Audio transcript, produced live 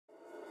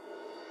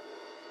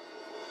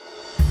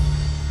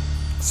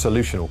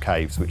solutional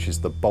caves, which is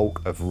the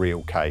bulk of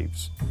real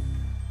caves.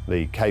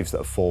 The caves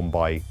that are formed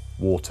by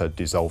water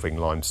dissolving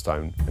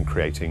limestone and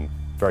creating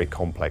very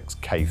complex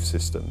cave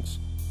systems.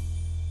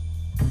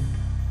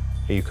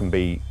 You can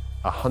be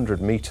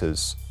 100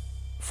 meters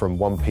from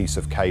one piece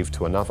of cave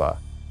to another,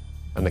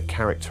 and the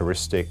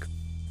characteristic,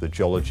 the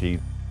geology,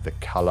 the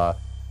color,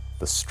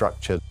 the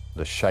structure,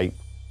 the shape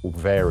will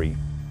vary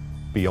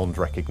beyond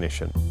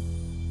recognition.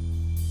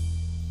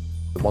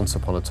 Once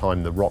upon a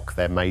time, the rock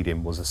they're made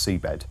in was a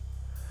seabed.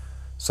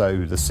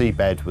 So the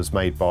seabed was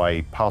made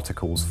by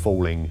particles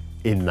falling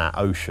in that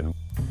ocean,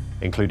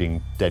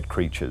 including dead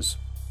creatures.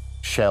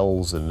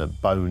 Shells and the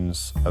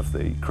bones of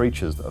the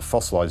creatures that are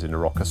fossilized in the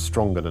rock are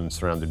stronger than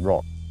surrounding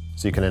rock.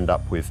 So you can end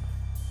up with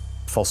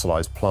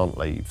fossilized plant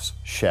leaves,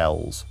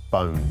 shells,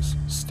 bones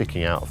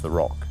sticking out of the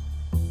rock.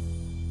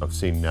 I've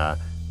seen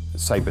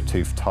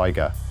saber-toothed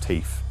tiger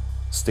teeth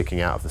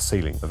sticking out of the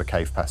ceiling of a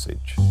cave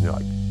passage. You're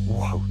like,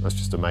 whoa, that's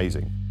just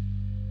amazing.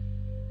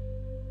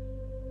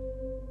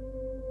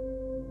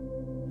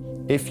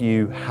 If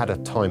you had a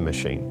time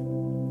machine,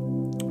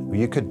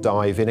 you could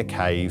dive in a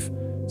cave,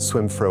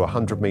 swim through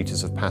 100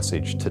 meters of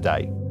passage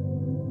today,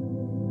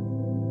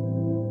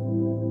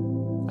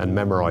 and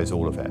memorize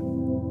all of it.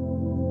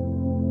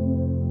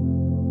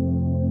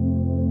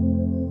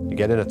 You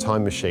get in a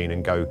time machine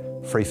and go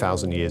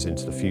 3,000 years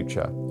into the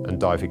future and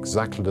dive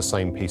exactly the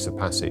same piece of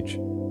passage,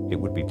 it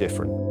would be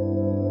different.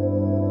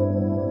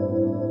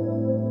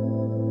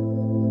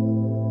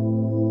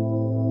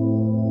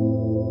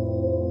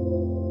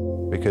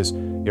 Because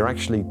you're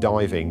actually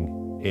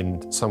diving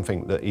in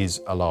something that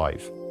is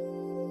alive.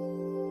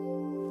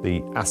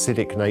 The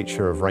acidic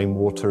nature of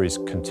rainwater is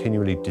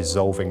continually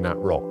dissolving that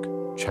rock,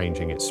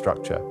 changing its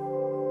structure.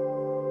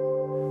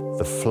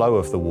 The flow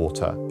of the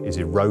water is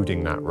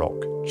eroding that rock,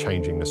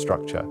 changing the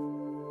structure.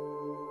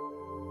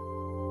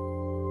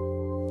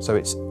 So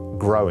it's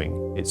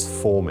growing, it's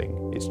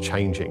forming, it's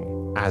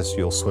changing as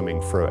you're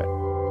swimming through it.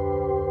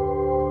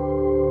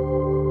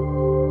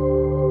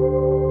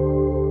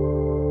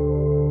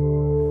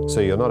 So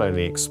you're not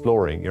only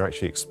exploring, you're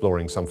actually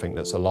exploring something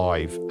that's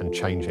alive and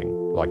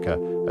changing, like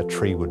a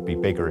tree would be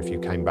bigger if you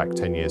came back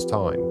 10 years'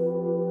 time.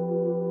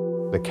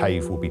 The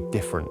cave will be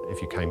different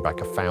if you came back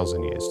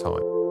 1,000 years'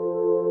 time.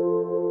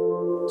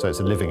 So it's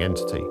a living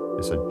entity.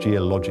 It's a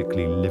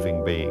geologically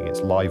living being.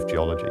 It's live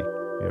geology.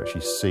 You're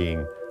actually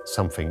seeing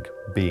something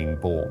being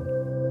born.